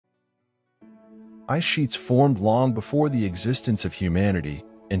Ice sheets formed long before the existence of humanity,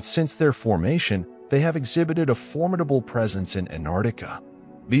 and since their formation, they have exhibited a formidable presence in Antarctica.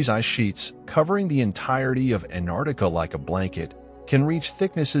 These ice sheets, covering the entirety of Antarctica like a blanket, can reach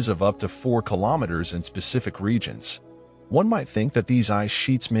thicknesses of up to 4 kilometers in specific regions. One might think that these ice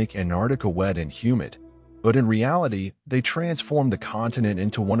sheets make Antarctica wet and humid, but in reality, they transform the continent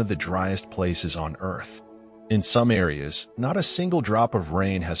into one of the driest places on Earth. In some areas, not a single drop of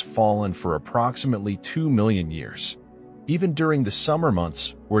rain has fallen for approximately 2 million years. Even during the summer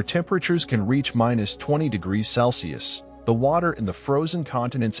months, where temperatures can reach -20 degrees Celsius, the water in the frozen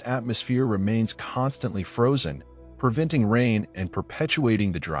continent's atmosphere remains constantly frozen, preventing rain and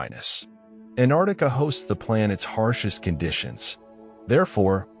perpetuating the dryness. Antarctica hosts the planet's harshest conditions.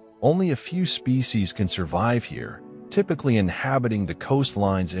 Therefore, only a few species can survive here, typically inhabiting the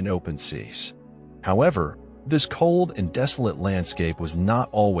coastlines and open seas. However, this cold and desolate landscape was not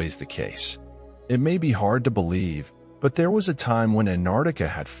always the case. It may be hard to believe, but there was a time when Antarctica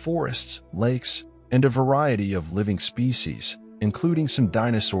had forests, lakes, and a variety of living species, including some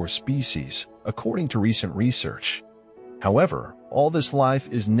dinosaur species, according to recent research. However, all this life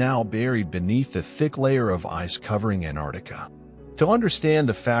is now buried beneath the thick layer of ice covering Antarctica. To understand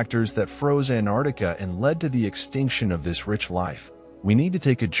the factors that froze Antarctica and led to the extinction of this rich life, we need to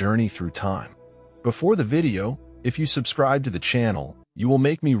take a journey through time. Before the video, if you subscribe to the channel, you will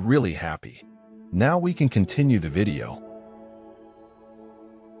make me really happy. Now we can continue the video.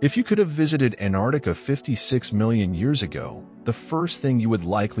 If you could have visited Antarctica 56 million years ago, the first thing you would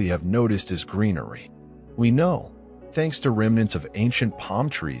likely have noticed is greenery. We know, thanks to remnants of ancient palm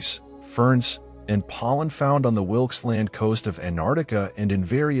trees, ferns, and pollen found on the Wilkes Land coast of Antarctica and in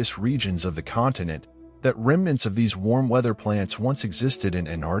various regions of the continent, that remnants of these warm weather plants once existed in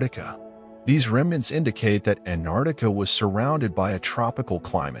Antarctica. These remnants indicate that Antarctica was surrounded by a tropical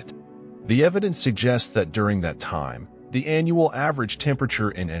climate. The evidence suggests that during that time, the annual average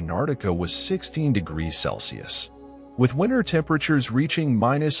temperature in Antarctica was 16 degrees Celsius. With winter temperatures reaching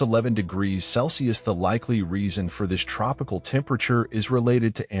 -11 degrees Celsius, the likely reason for this tropical temperature is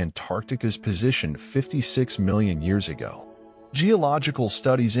related to Antarctica's position 56 million years ago. Geological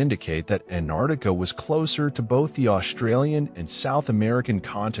studies indicate that Antarctica was closer to both the Australian and South American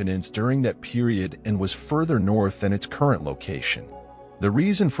continents during that period and was further north than its current location. The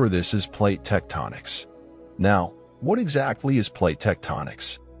reason for this is plate tectonics. Now, what exactly is plate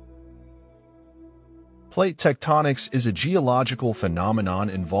tectonics? Plate tectonics is a geological phenomenon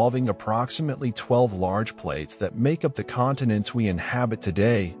involving approximately 12 large plates that make up the continents we inhabit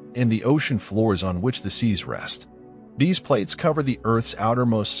today and the ocean floors on which the seas rest. These plates cover the Earth's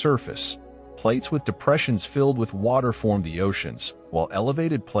outermost surface. Plates with depressions filled with water form the oceans, while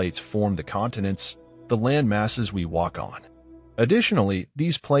elevated plates form the continents, the land masses we walk on. Additionally,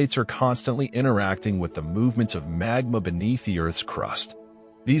 these plates are constantly interacting with the movements of magma beneath the Earth's crust.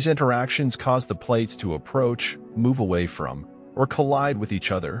 These interactions cause the plates to approach, move away from, or collide with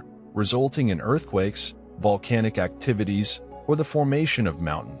each other, resulting in earthquakes, volcanic activities, or the formation of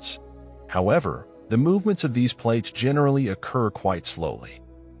mountains. However, the movements of these plates generally occur quite slowly.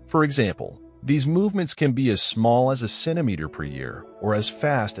 For example, these movements can be as small as a centimeter per year or as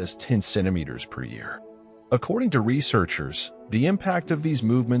fast as 10 centimeters per year. According to researchers, the impact of these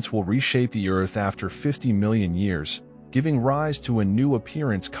movements will reshape the Earth after 50 million years, giving rise to a new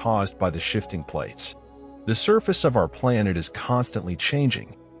appearance caused by the shifting plates. The surface of our planet is constantly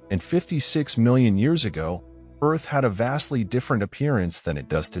changing, and 56 million years ago, Earth had a vastly different appearance than it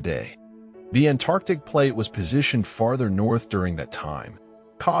does today. The Antarctic plate was positioned farther north during that time,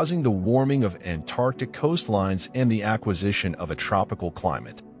 causing the warming of Antarctic coastlines and the acquisition of a tropical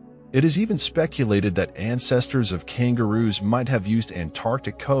climate. It is even speculated that ancestors of kangaroos might have used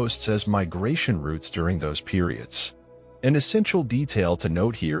Antarctic coasts as migration routes during those periods. An essential detail to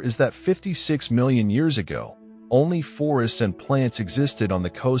note here is that 56 million years ago, only forests and plants existed on the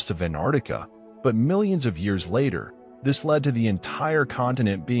coast of Antarctica, but millions of years later, this led to the entire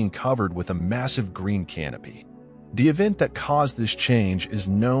continent being covered with a massive green canopy. The event that caused this change is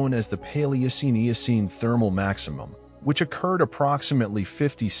known as the Paleocene-Eocene thermal maximum, which occurred approximately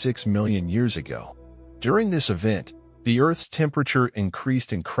 56 million years ago. During this event, the Earth's temperature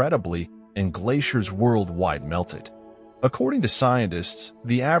increased incredibly and glaciers worldwide melted. According to scientists,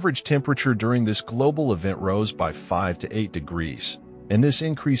 the average temperature during this global event rose by 5 to 8 degrees, and this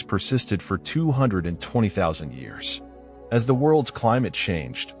increase persisted for 220,000 years. As the world's climate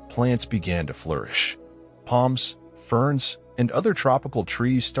changed, plants began to flourish. Palms, ferns, and other tropical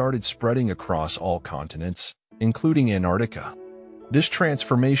trees started spreading across all continents, including Antarctica. This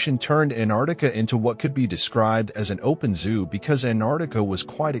transformation turned Antarctica into what could be described as an open zoo because Antarctica was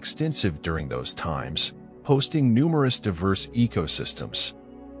quite extensive during those times, hosting numerous diverse ecosystems.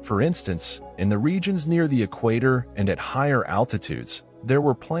 For instance, in the regions near the equator and at higher altitudes, there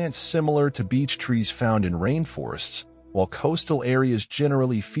were plants similar to beech trees found in rainforests, while coastal areas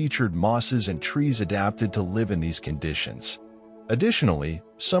generally featured mosses and trees adapted to live in these conditions. Additionally,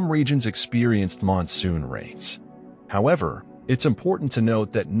 some regions experienced monsoon rains. However, it's important to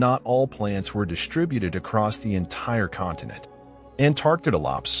note that not all plants were distributed across the entire continent.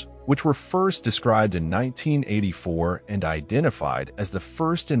 Antarcticalops, which were first described in 1984 and identified as the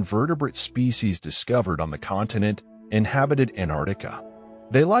first invertebrate species discovered on the continent, inhabited Antarctica.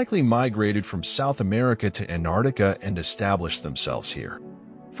 They likely migrated from South America to Antarctica and established themselves here.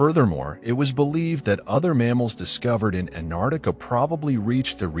 Furthermore, it was believed that other mammals discovered in Antarctica probably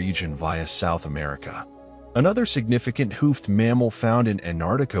reached the region via South America. Another significant hoofed mammal found in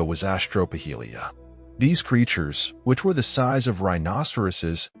Antarctica was Astropahelia. These creatures, which were the size of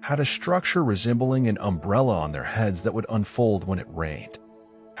rhinoceroses, had a structure resembling an umbrella on their heads that would unfold when it rained.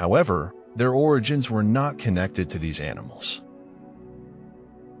 However, their origins were not connected to these animals.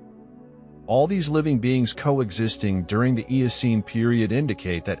 All these living beings coexisting during the Eocene period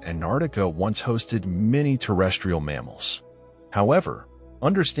indicate that Antarctica once hosted many terrestrial mammals. However,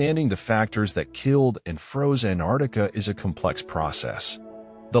 understanding the factors that killed and froze Antarctica is a complex process.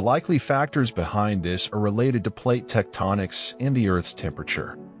 The likely factors behind this are related to plate tectonics and the Earth's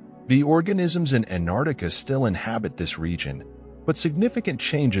temperature. The organisms in Antarctica still inhabit this region, but significant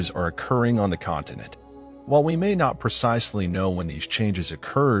changes are occurring on the continent. While we may not precisely know when these changes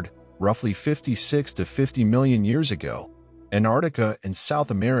occurred, roughly 56 to 50 million years ago, Antarctica and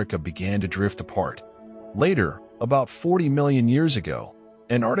South America began to drift apart. Later, about 40 million years ago,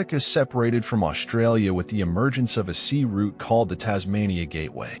 Antarctica separated from Australia with the emergence of a sea route called the Tasmania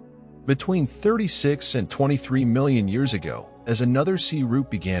Gateway. Between 36 and 23 million years ago, as another sea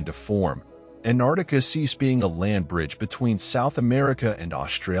route began to form, Antarctica ceased being a land bridge between South America and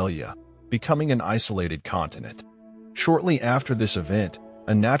Australia, becoming an isolated continent. Shortly after this event,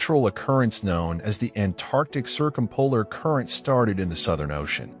 a natural occurrence known as the Antarctic Circumpolar Current started in the Southern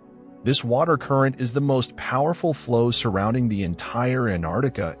Ocean. This water current is the most powerful flow surrounding the entire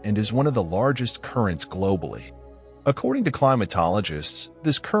Antarctica and is one of the largest currents globally. According to climatologists,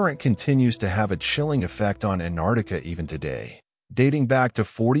 this current continues to have a chilling effect on Antarctica even today, dating back to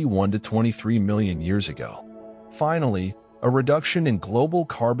 41 to 23 million years ago. Finally, a reduction in global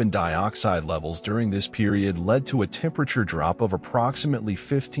carbon dioxide levels during this period led to a temperature drop of approximately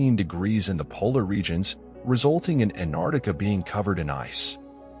 15 degrees in the polar regions, resulting in Antarctica being covered in ice.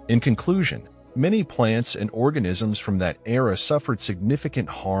 In conclusion, many plants and organisms from that era suffered significant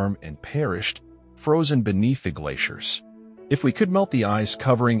harm and perished, frozen beneath the glaciers. If we could melt the ice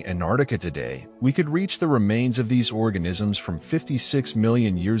covering Antarctica today, we could reach the remains of these organisms from 56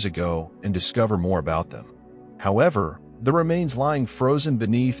 million years ago and discover more about them. However, the remains lying frozen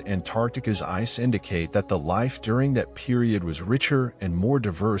beneath Antarctica's ice indicate that the life during that period was richer and more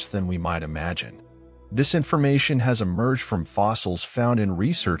diverse than we might imagine. This information has emerged from fossils found in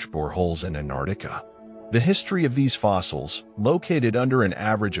research boreholes in Antarctica. The history of these fossils, located under an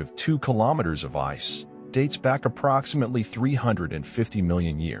average of 2 kilometers of ice, dates back approximately 350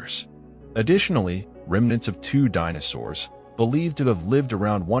 million years. Additionally, remnants of 2 dinosaurs, believed to have lived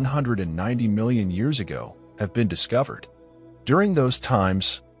around 190 million years ago, have been discovered. During those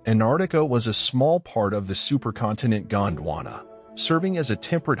times, Antarctica was a small part of the supercontinent Gondwana, serving as a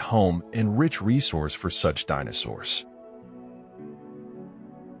temperate home and rich resource for such dinosaurs.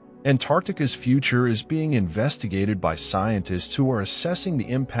 Antarctica's future is being investigated by scientists who are assessing the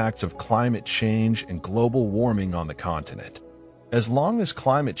impacts of climate change and global warming on the continent. As long as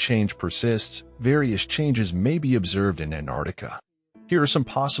climate change persists, various changes may be observed in Antarctica. Here are some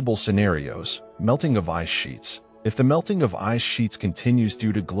possible scenarios. Melting of ice sheets. If the melting of ice sheets continues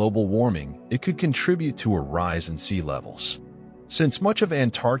due to global warming, it could contribute to a rise in sea levels. Since much of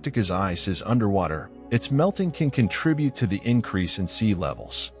Antarctica's ice is underwater, its melting can contribute to the increase in sea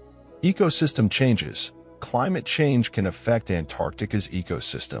levels. Ecosystem changes. Climate change can affect Antarctica's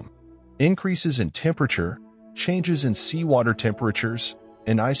ecosystem. Increases in temperature, changes in seawater temperatures,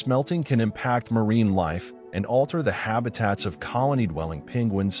 and ice melting can impact marine life and alter the habitats of colony-dwelling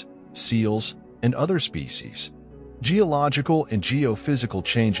penguins, seals, and other species. Geological and geophysical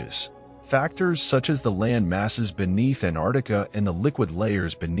changes. Factors such as the land masses beneath Antarctica and the liquid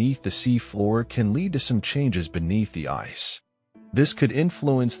layers beneath the sea floor can lead to some changes beneath the ice. This could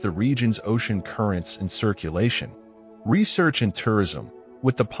influence the region's ocean currents and circulation. Research and tourism.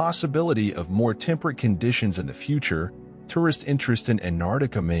 With the possibility of more temperate conditions in the future, tourist interest in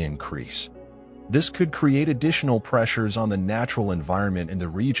Antarctica may increase. This could create additional pressures on the natural environment in the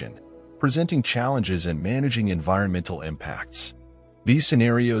region, presenting challenges in managing environmental impacts. These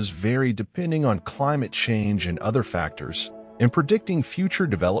scenarios vary depending on climate change and other factors, and predicting future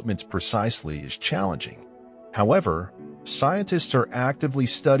developments precisely is challenging. However, scientists are actively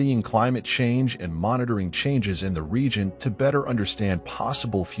studying climate change and monitoring changes in the region to better understand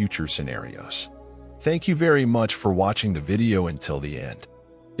possible future scenarios. Thank you very much for watching the video until the end.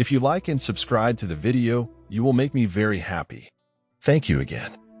 If you like and subscribe to the video, you will make me very happy. Thank you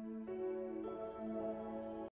again.